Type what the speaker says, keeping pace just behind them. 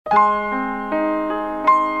Please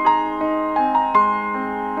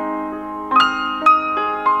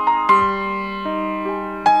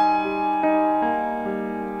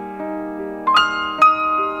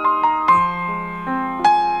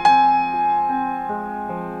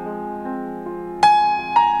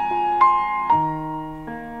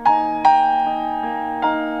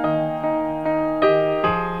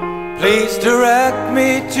direct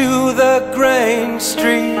me to the Grange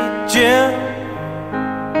Street Gym.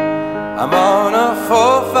 I'm on a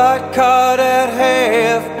 4-fight card at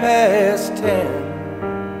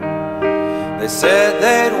 10:30. They said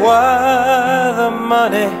they'd wire the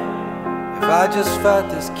money if I just fight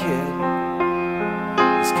this kid.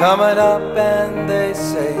 He's coming up and they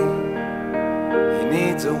say he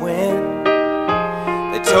needs a win.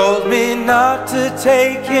 They told me not to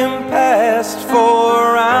take him past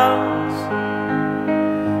 4 rounds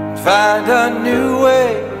and find a new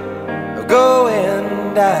way of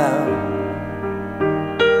going down.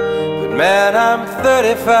 But man, I'm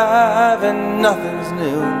 35 and nothing's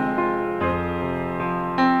new.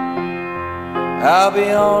 I'll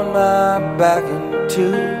be on my back in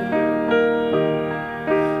 2.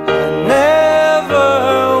 I never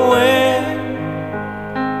win.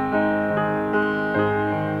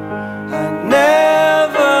 I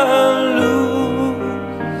never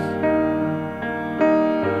lose.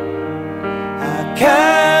 I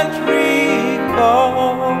can't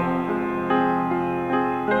recall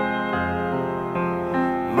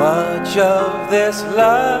much of this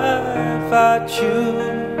life I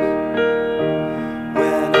choose.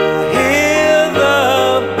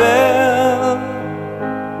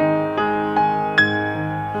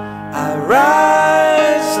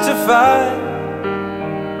 Rise to fight,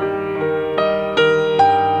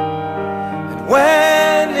 and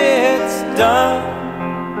when it's done,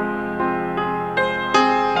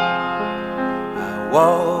 I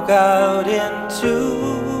walk out into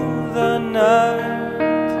the night.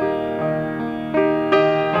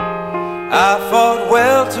 I fought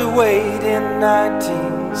welterweight in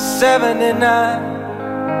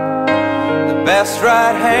 1979, the best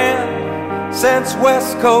right hand since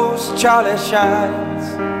West Coast Charlie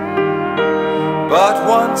Shines. But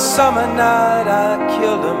one summer night I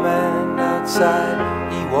killed a man outside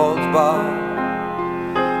Ewald's bar.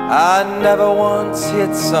 I never once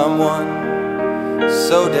hit someone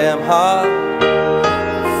so damn hard.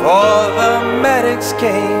 Before the medics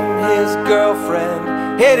came, his girlfriend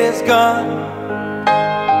hid his gun,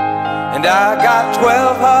 and I got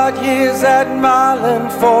 12 hard years at Marlin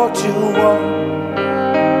 421.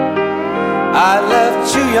 I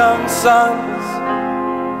left 2 young sons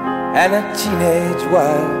and a teenage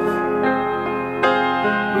wife.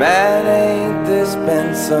 Man, ain't this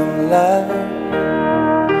been some life?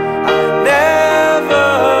 I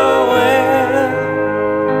never win.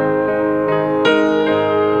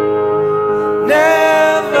 I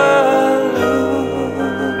never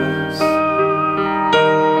lose.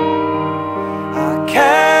 I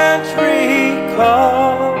can't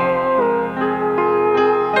recall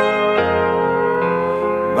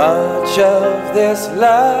much of this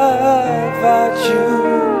life I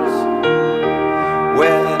choose.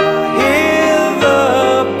 When I hear the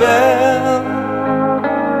bell,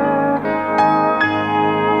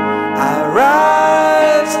 I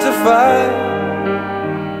rise to fight,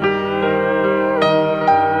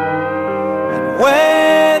 and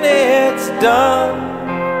when it's done,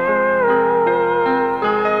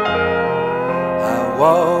 I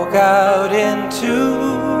walk out into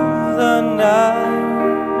the night.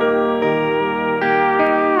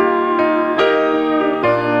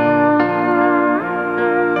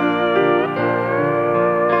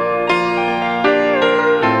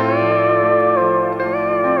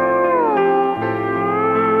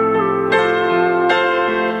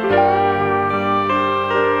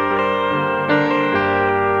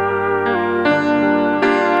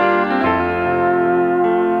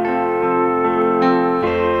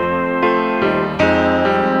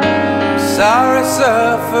 Sorry,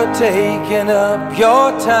 sir, for taking up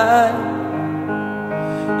your time.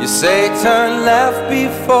 You say turn left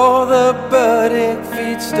before the Burdick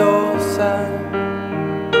feed store sign.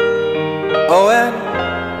 Oh, and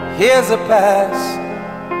here's a pass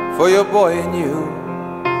for your boy and you.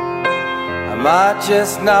 I might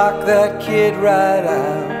just knock that kid right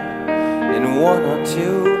out in 1 or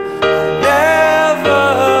 2. I never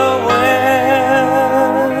win.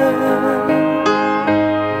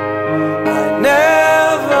 I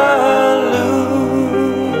never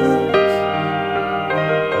lose.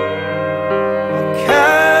 I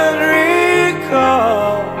can't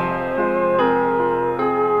recall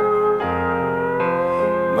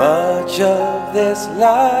much of this this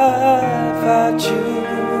life I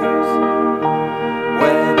choose.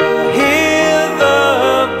 When I hear the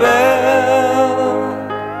bell,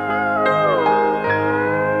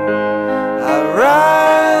 I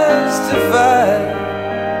rise to fight.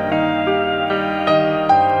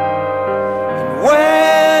 And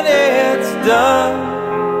when it's done,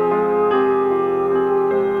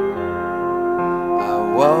 I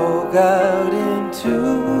walk out into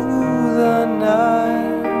the night.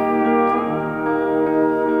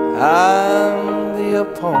 I'm the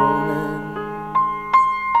opponent.